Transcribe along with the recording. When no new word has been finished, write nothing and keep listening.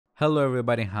Hello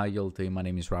everybody, how y'all doing? My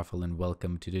name is Rafael and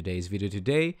welcome to today's video.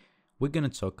 Today we're gonna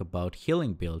talk about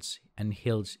healing builds and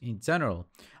heals in general.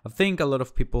 I think a lot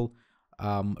of people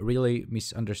really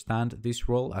misunderstand this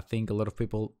role. I think a lot of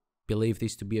people believe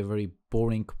this to be a very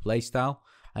boring playstyle,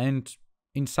 and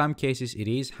in some cases it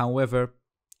is. However,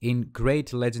 in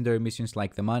great legendary missions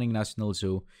like the Mining National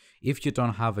Zoo, if you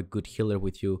don't have a good healer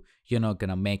with you, you're not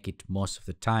gonna make it most of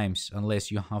the times unless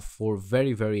you have 4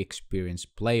 very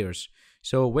experienced players.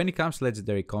 So when it comes to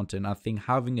legendary content, I think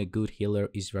having a good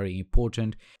healer is very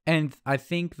important. And I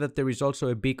think that there is also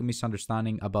a big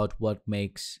misunderstanding about what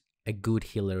makes a good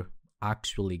healer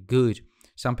actually good.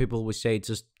 Some people will say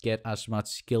just get as much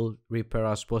skill repair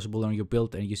as possible on your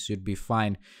build and you should be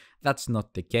fine. That's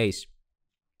not the case.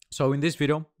 So in this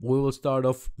video, we will start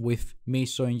off with me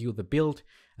showing you the build,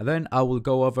 and then I will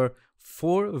go over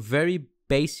 4 very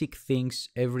basic things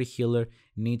every healer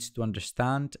needs to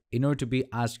understand in order to be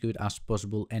as good as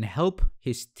possible and help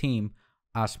his team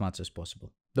as much as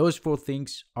possible. Those 4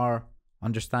 things are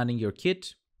understanding your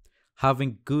kit,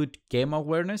 having good game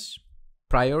awareness,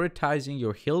 prioritizing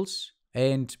your heals,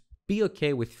 and be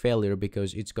okay with failure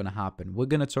because it's gonna happen. We're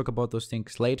gonna talk about those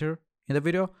things later in the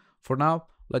video. For now,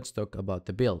 let's talk about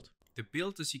the build. The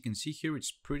build, as you can see here,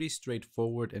 it's pretty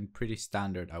straightforward and pretty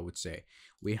standard, I would say.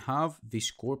 We have the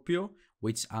Scorpio,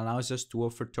 which allows us to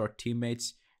offer to our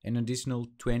teammates an additional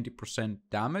 20%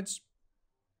 damage.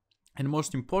 And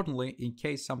most importantly, in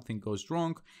case something goes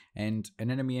wrong and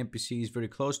an enemy NPC is very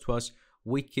close to us,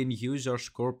 we can use our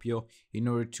Scorpio in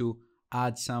order to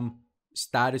add some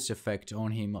status effect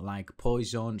on him, like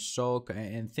poison, shock,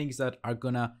 and things that are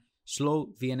gonna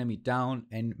slow the enemy down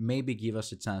and maybe give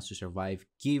us a chance to survive,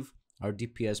 give our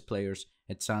DPS players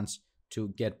a chance to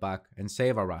get back and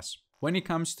save our ass. When it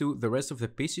comes to the rest of the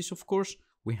pieces, of course,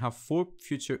 we have 4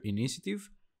 future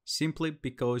initiative, simply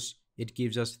because it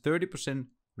gives us 30%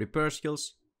 repair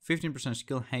skills, 15%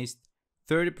 skill haste,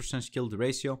 30% skill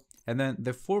ratio, and then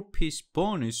the 4-piece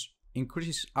bonus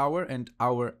increases our and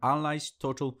our allies'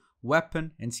 total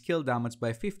weapon and skill damage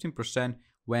by 15%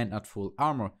 when at full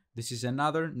armor. This is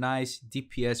another nice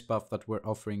DPS buff that we're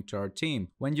offering to our team.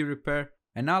 When you repair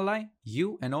an ally,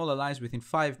 you and all allies within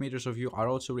 5 meters of you are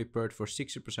also repaired for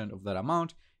 60% of that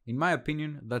amount. In my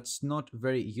opinion, that's not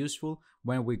very useful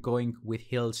when we're going with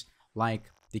heals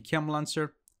like the Chem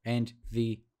Lancer and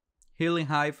the Healing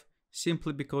Hive,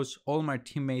 simply because all my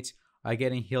teammates are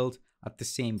getting healed at the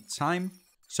same time.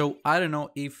 So I don't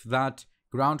know if that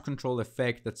ground control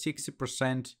effect, that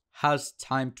 60%, has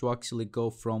time to actually go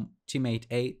from teammate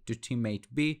A to teammate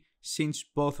B, since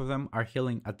both of them are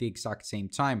healing at the exact same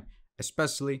time,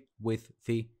 especially with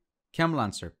the Chem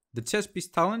Lancer. The chest piece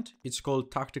talent, it's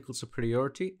called Tactical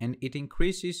Superiority, and it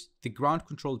increases the ground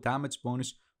control damage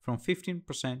bonus from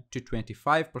 15% to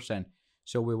 25%.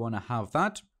 So we want to have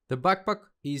that. The backpack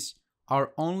is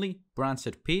our only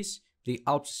branded piece, the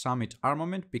Alps Summit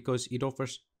armament, because it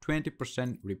offers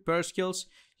 20% repair skills.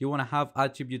 You want to have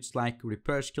attributes like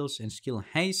repair skills and skill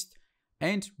haste.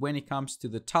 And when it comes to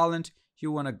the talent,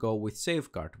 you want to go with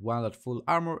Safeguard, while at full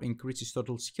armor increases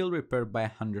total skill repair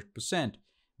by 100%.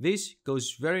 This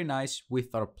goes very nice with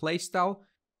our playstyle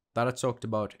that I talked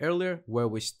about earlier, where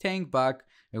we're staying back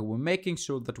and we're making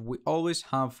sure that we always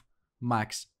have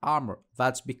max armor.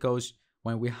 That's because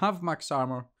when we have max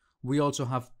armor, we also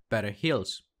have better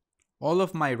heals. All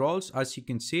of my rolls, as you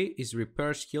can see, is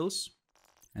repair skills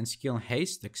and skill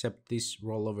haste, except this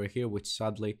roll over here, which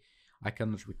sadly I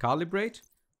cannot recalibrate.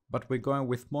 But we're going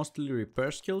with mostly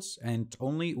repair skills and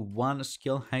only 1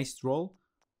 skill haste roll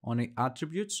on the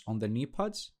attributes on the knee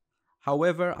pads.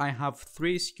 However, I have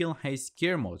 3 skill haste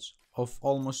gear modes of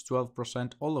almost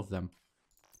 12%, all of them.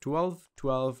 12,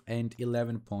 12, and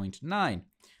 11.9.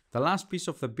 The last piece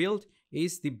of the build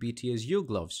is the BTSU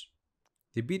gloves.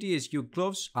 The BTSU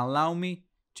gloves allow me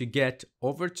to get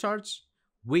overcharge,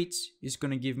 which is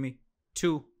going to give me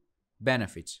 2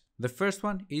 benefits. The first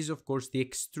one is, of course, the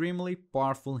extremely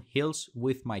powerful heals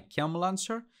with my Chem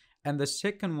Lancer, and the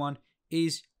second one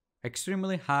is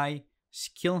extremely high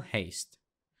skill haste.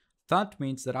 That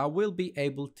means that I will be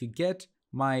able to get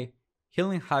my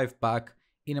Healing Hive back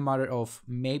in a matter of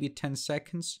maybe 10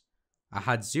 seconds. I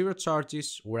had 0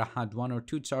 charges, or I had 1 or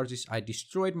 2 charges, I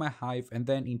destroyed my hive, and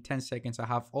then in 10 seconds I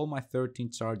have all my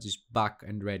 13 charges back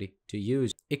and ready to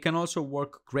use. It can also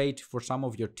work great for some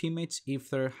of your teammates if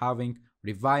they're having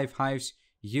revive hives.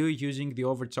 You using the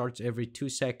overcharge every 2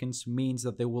 seconds means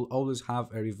that they will always have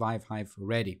a revive hive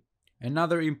ready.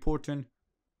 Another important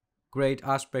great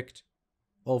aspect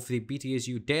of the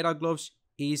BTSU data gloves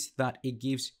is that it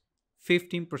gives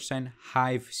 15%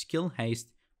 hive skill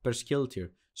haste per skill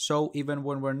tier. So even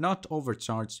when we're not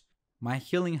overcharged, my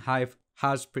Healing Hive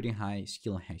has pretty high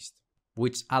skill haste,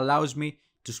 which allows me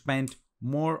to spend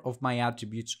more of my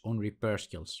attributes on repair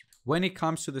skills. When it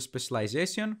comes to the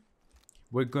specialization,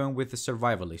 we're going with the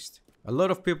survivalist. A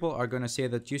lot of people are going to say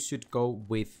that you should go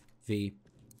with the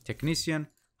technician.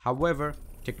 However,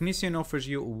 technician offers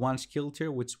you one skill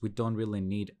tier, which we don't really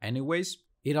need anyways.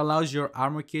 It allows your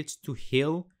armor kits to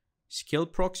heal skill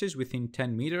proxies within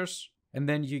 10 meters, and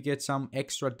then you get some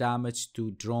extra damage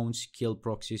to drones, kill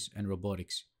proxies, and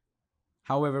robotics.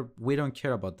 However, we don't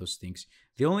care about those things.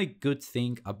 The only good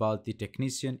thing about the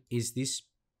technician is this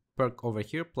perk over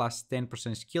here, plus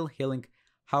 10% skill healing.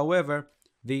 However,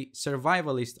 the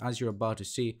survivalist, as you're about to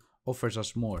see, offers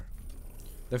us more.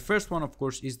 The first one, of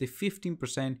course, is the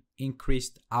 15%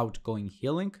 increased outgoing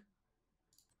healing.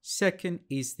 Second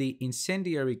is the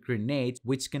incendiary grenade,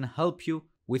 which can help you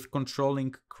with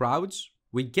controlling crowds.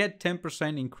 We get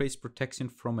 10% increased protection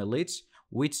from elites,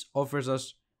 which offers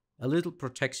us a little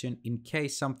protection in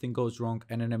case something goes wrong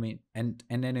and an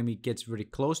enemy gets very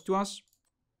close to us.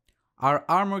 Our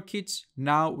armor kits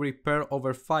now repair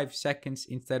over 5 seconds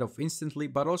instead of instantly,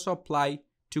 but also apply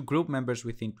to group members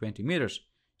within 20 meters.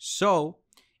 So,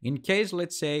 in case,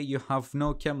 let's say, you have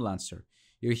no Chem Lancer,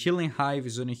 your healing hive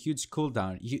is on a huge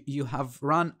cooldown, you have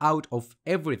run out of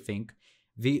everything,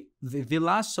 the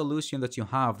last solution that you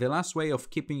have, the last way of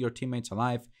keeping your teammates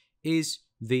alive is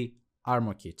the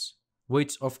armor kits,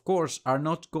 which of course are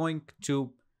not going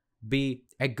to be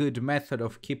a good method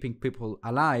of keeping people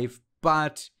alive,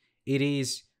 but it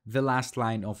is the last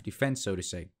line of defense, so to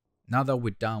say. Now that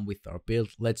we're done with our build,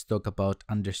 let's talk about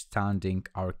understanding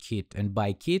our kit. And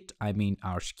by kit, I mean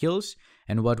our skills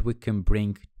and what we can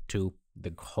bring to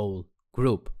the whole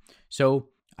group. So,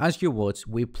 as you watch,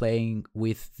 we're playing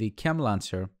with the Chem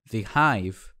Lancer, the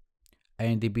Hive,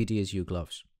 and the BDSU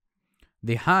gloves.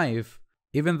 The Hive,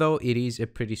 even though it is a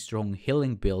pretty strong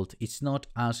healing build, it's not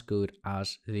as good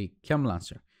as the Chem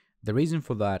Lancer. The reason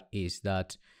for that is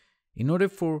that in order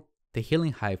for the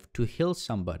healing hive to heal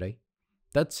somebody,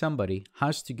 that somebody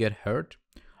has to get hurt.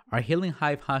 Our healing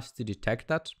hive has to detect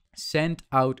that, send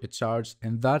out a charge,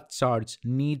 and that charge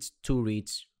needs to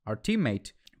reach our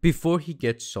teammate before he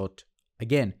gets shot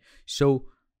again. So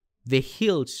the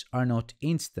heals are not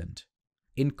instant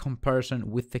in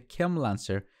comparison with the Chem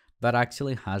Lancer that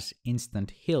actually has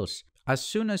instant heals. As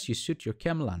soon as you shoot your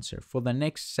Chem Lancer for the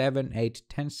next 7, 8,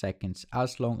 10 seconds,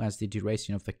 as long as the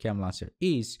duration of the Chem Lancer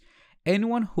is,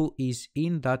 anyone who is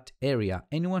in that area,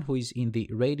 anyone who is in the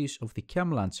radius of the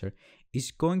Chem Lancer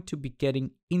is going to be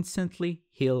getting instantly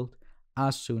healed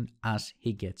as soon as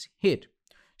he gets hit.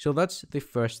 So that's the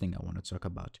first thing I want to talk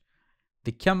about.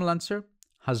 The Chem Lancer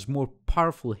has more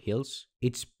powerful heals.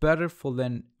 It's better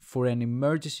for an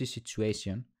emergency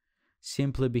situation,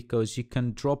 simply because you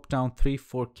can drop down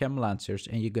 3-4 Chem Lancers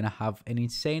and you're going to have an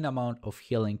insane amount of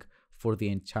healing for the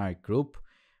entire group.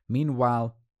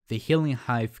 Meanwhile, the healing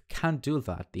hive can't do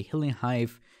that. The healing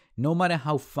hive, no matter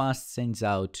how fast sends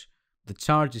out the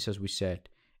charges, as we said,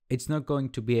 it's not going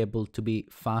to be able to be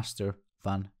faster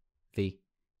than the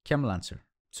Chem Lancer.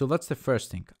 So that's the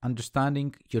first thing,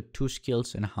 understanding your two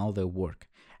skills and how they work.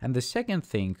 And the second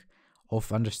thing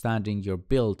of understanding your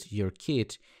build, your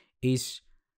kit, is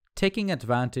taking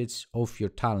advantage of your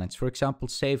talents. For example,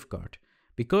 Safeguard.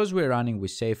 Because we're running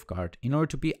with Safeguard, in order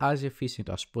to be as efficient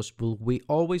as possible, we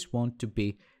always want to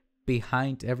be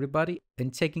behind everybody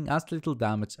and taking as little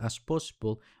damage as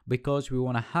possible, because we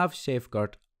want to have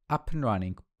Safeguard up and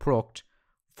running, procced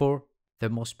for the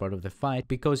most part of the fight,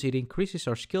 because it increases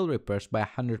our skill repairs by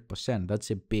 100%. That's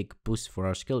a big boost for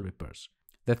our skill repairs.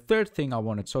 The third thing I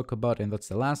want to talk about, and that's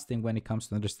the last thing when it comes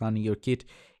to understanding your kit,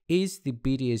 is the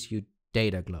BDSU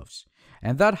data gloves.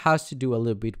 And that has to do a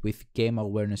little bit with game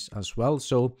awareness as well.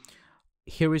 So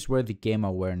here is where the game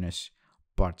awareness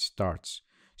part starts.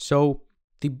 So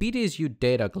the BDSU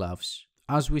data gloves,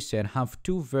 as we said, have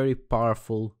two very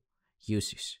powerful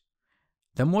uses.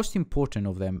 The most important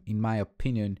of them, in my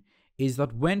opinion, is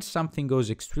that when something goes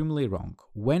extremely wrong,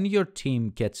 when your team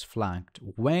gets flanked,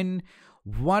 when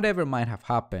whatever might have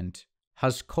happened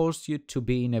has caused you to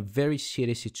be in a very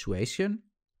serious situation,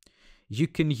 you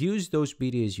can use those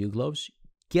BDSU gloves,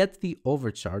 get the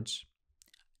overcharge,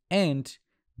 and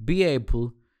be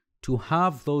able to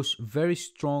have those very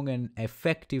strong and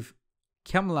effective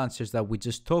Chem Lancers that we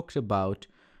just talked about,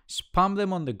 spam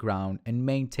them on the ground and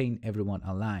maintain everyone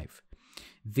alive.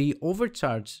 The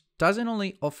overcharge doesn't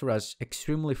only offer us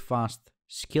extremely fast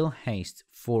skill haste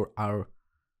for our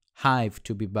hive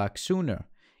to be back sooner,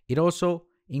 it also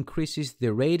increases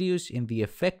the radius and the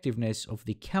effectiveness of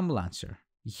the Chem Lancer.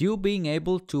 You being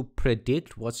able to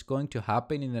predict what's going to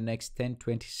happen in the next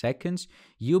 10-20 seconds,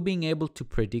 you being able to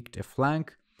predict a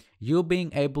flank, you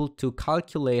being able to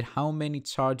calculate how many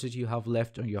charges you have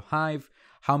left on your hive,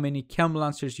 how many chem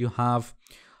lancers you have,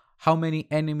 how many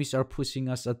enemies are pushing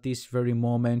us at this very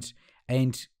moment,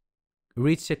 and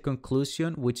reach a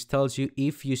conclusion which tells you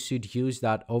if you should use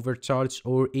that overcharge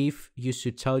or if you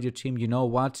should tell your team, you know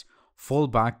what, fall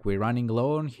back, we're running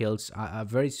low on heals,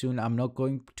 very soon I'm not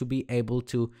going to be able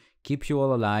to keep you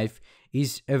all alive,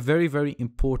 is a very, very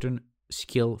important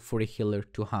skill for a healer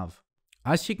to have.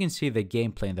 As you can see the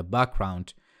gameplay in the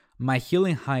background, my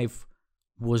healing hive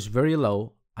was very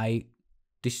low, I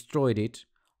destroyed it,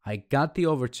 I got the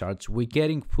overcharge, we're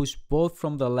getting pushed both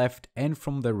from the left and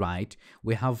from the right,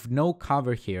 we have no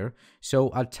cover here, so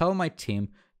I'll tell my team,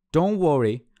 don't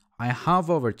worry, I have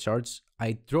overcharge,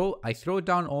 I throw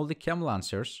down all the chem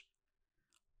lancers,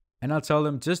 and I'll tell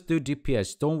them, just do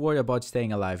DPS, don't worry about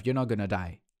staying alive, you're not gonna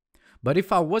die. But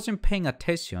if I wasn't paying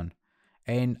attention,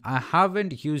 and I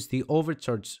haven't used the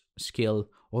overcharge skill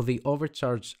or the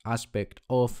overcharge aspect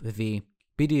of the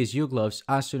BDSU gloves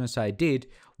as soon as I did,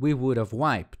 we would have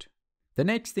wiped. The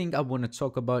next thing I want to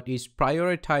talk about is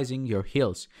prioritizing your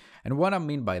heals. And what I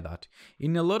mean by that,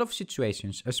 in a lot of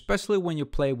situations, especially when you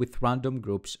play with random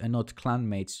groups and not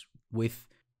clanmates with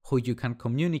who you can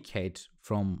communicate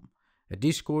from a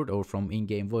Discord or from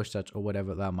in-game voice chat or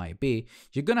whatever that might be,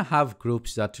 you're gonna have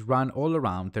groups that run all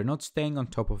around, they're not staying on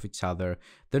top of each other,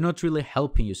 they're not really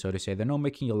helping you, so to say, they're not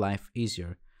making your life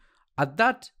easier. At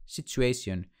that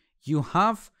situation, you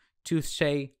have to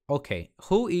say, okay,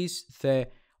 who is the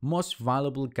most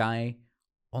valuable guy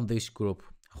on this group?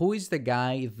 Who is the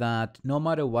guy that no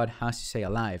matter what has to stay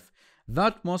alive?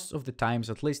 That most of the times,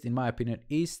 at least in my opinion,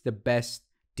 is the best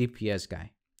DPS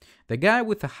guy. The guy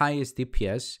with the highest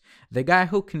DPS, the guy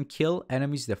who can kill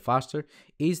enemies the faster,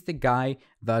 is the guy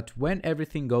that when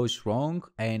everything goes wrong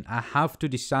and I have to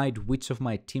decide which of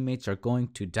my teammates are going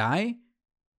to die,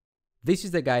 this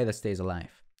is the guy that stays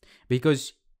alive.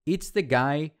 Because it's the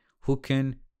guy who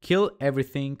can kill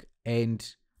everything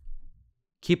and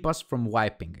keep us from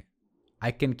wiping.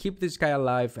 I can keep this guy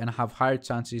alive and have higher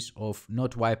chances of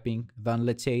not wiping than,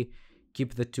 let's say,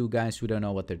 keep the two guys who don't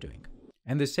know what they're doing.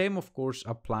 And the same, of course,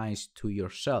 applies to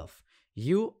yourself.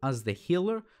 You, as the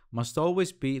healer, must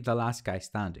always be the last guy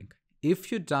standing.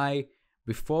 If you die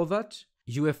before that,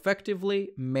 you effectively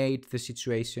made the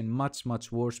situation much,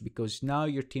 much worse because now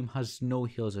your team has no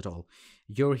heals at all.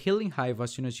 Your healing hive,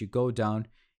 as soon as you go down,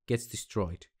 gets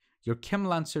destroyed. Your chem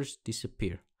lancers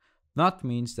disappear. That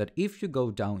means that if you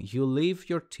go down, you leave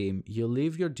your team, you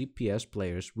leave your DPS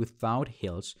players without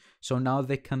heals, so now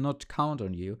they cannot count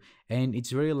on you, and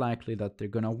it's very likely that they're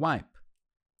gonna wipe.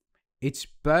 It's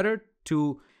better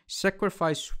to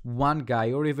sacrifice one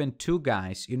guy or even two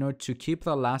guys in order to keep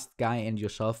the last guy and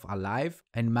yourself alive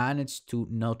and manage to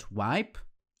not wipe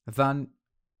than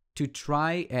to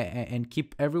try and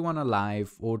keep everyone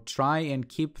alive or try and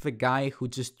keep the guy who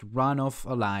just ran off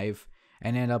alive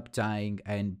and end up dying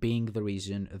and being the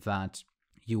reason that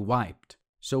you wiped.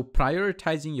 So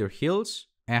prioritizing your heals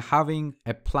and having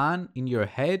a plan in your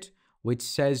head which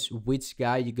says which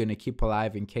guy you're going to keep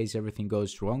alive in case everything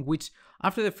goes wrong, which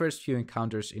after the first few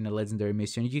encounters in a legendary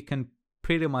mission, you can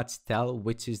pretty much tell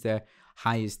which is the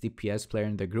highest DPS player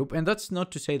in the group. And that's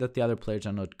not to say that the other players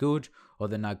are not good or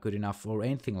they're not good enough or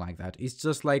anything like that. It's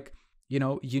just like, you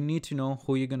know, you need to know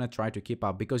who you're going to try to keep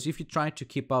up, because if you try to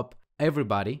keep up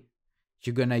everybody,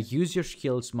 you're going to use your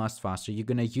skills much faster, you're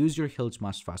going to use your heals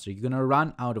much faster, you're going to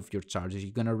run out of your charges,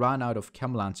 you're going to run out of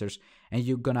chem lancers, and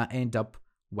you're going to end up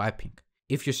wiping.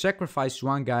 If you sacrifice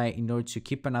one guy in order to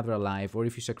keep another alive, or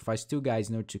if you sacrifice two guys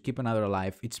in order to keep another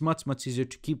alive, it's much, much easier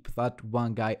to keep that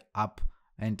one guy up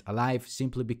and alive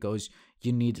simply because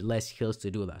you need less heals to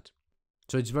do that.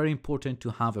 So it's very important to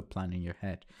have a plan in your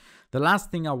head. The last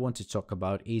thing I want to talk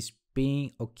about is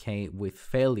being okay with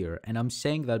failure. And I'm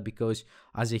saying that because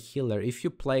as a healer, if you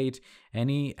played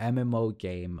any MMO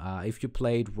game, if you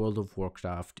played World of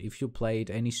Warcraft, if you played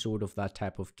any sort of that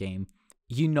type of game,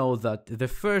 you know that the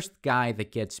first guy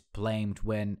that gets blamed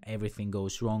when everything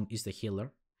goes wrong is the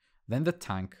healer, then the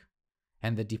tank,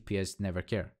 and the DPS never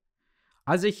care.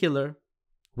 As a healer,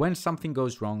 when something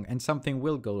goes wrong, and something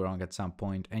will go wrong at some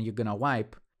point, and you're gonna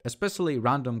wipe, especially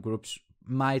random groups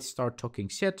might start talking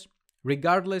shit,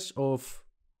 regardless of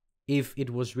if it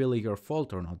was really your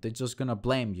fault or not. They're just gonna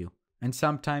blame you. And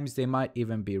sometimes they might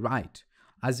even be right.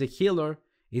 As a healer,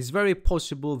 it's very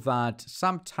possible that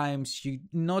sometimes you're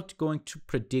not going to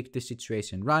predict the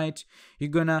situation, right? You're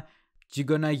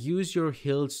gonna use your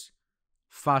heals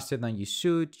faster than you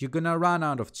should. You're gonna run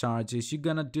out of charges. You're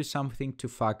gonna do something to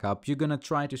fuck up. You're gonna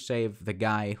try to save the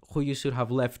guy who you should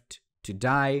have left to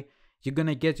die. you're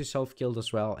gonna get yourself killed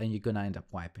as well, and you're gonna end up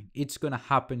wiping. It's gonna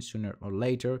happen sooner or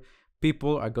later.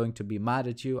 People are going to be mad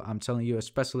at you, I'm telling you,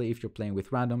 especially if you're playing with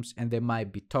randoms, and they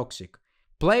might be toxic.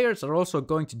 Players are also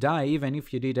going to die even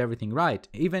if you did everything right,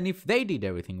 even if they did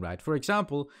everything right. For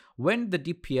example, when the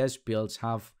DPS builds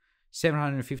have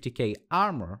 750k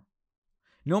armor,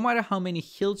 no matter how many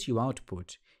heals you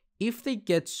output, if they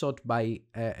get shot by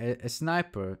a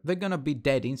sniper, they're gonna be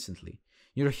dead instantly.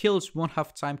 Your heals won't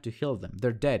have time to heal them.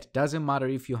 They're dead. Doesn't matter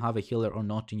if you have a healer or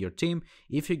not in your team.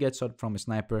 If you get shot from a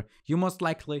sniper, you're most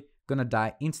likely gonna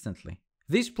die instantly.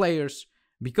 These players,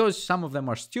 because some of them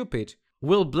are stupid,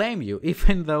 will blame you,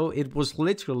 even though it was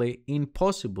literally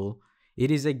impossible. It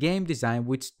is a game design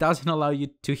which doesn't allow you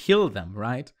to heal them,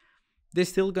 right? They're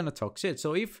still gonna talk shit.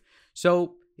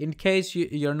 So in case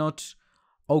you're not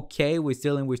okay with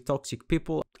dealing with toxic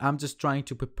people, I'm just trying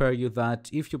to prepare you that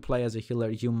if you play as a healer,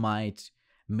 you might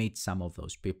meet some of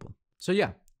those people. So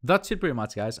yeah, that's it pretty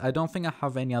much, guys. I don't think I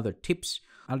have any other tips.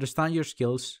 Understand your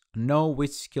skills, know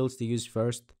which skills to use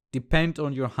first, depend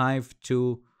on your hive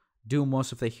to do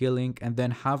most of the healing, and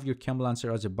then have your Chem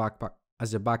Lancer as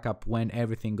a backup when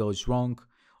everything goes wrong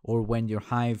or when your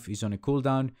hive is on a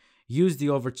cooldown. Use the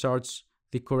overcharge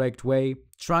the correct way.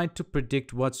 Try to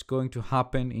predict what's going to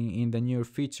happen in the near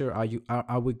future.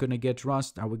 Are we gonna get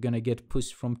rust? Are we gonna get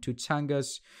pushed from 2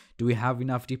 Changas? Do we have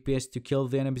enough DPS to kill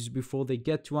the enemies before they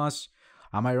get to us?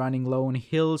 Am I running low on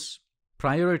heals?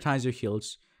 Prioritize your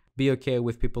heals. Be okay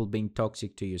with people being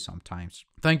toxic to you sometimes.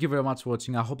 Thank you very much for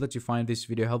watching. I hope that you find this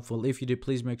video helpful. If you did,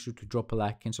 please make sure to drop a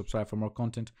like and subscribe for more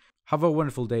content. Have a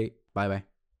wonderful day. Bye bye.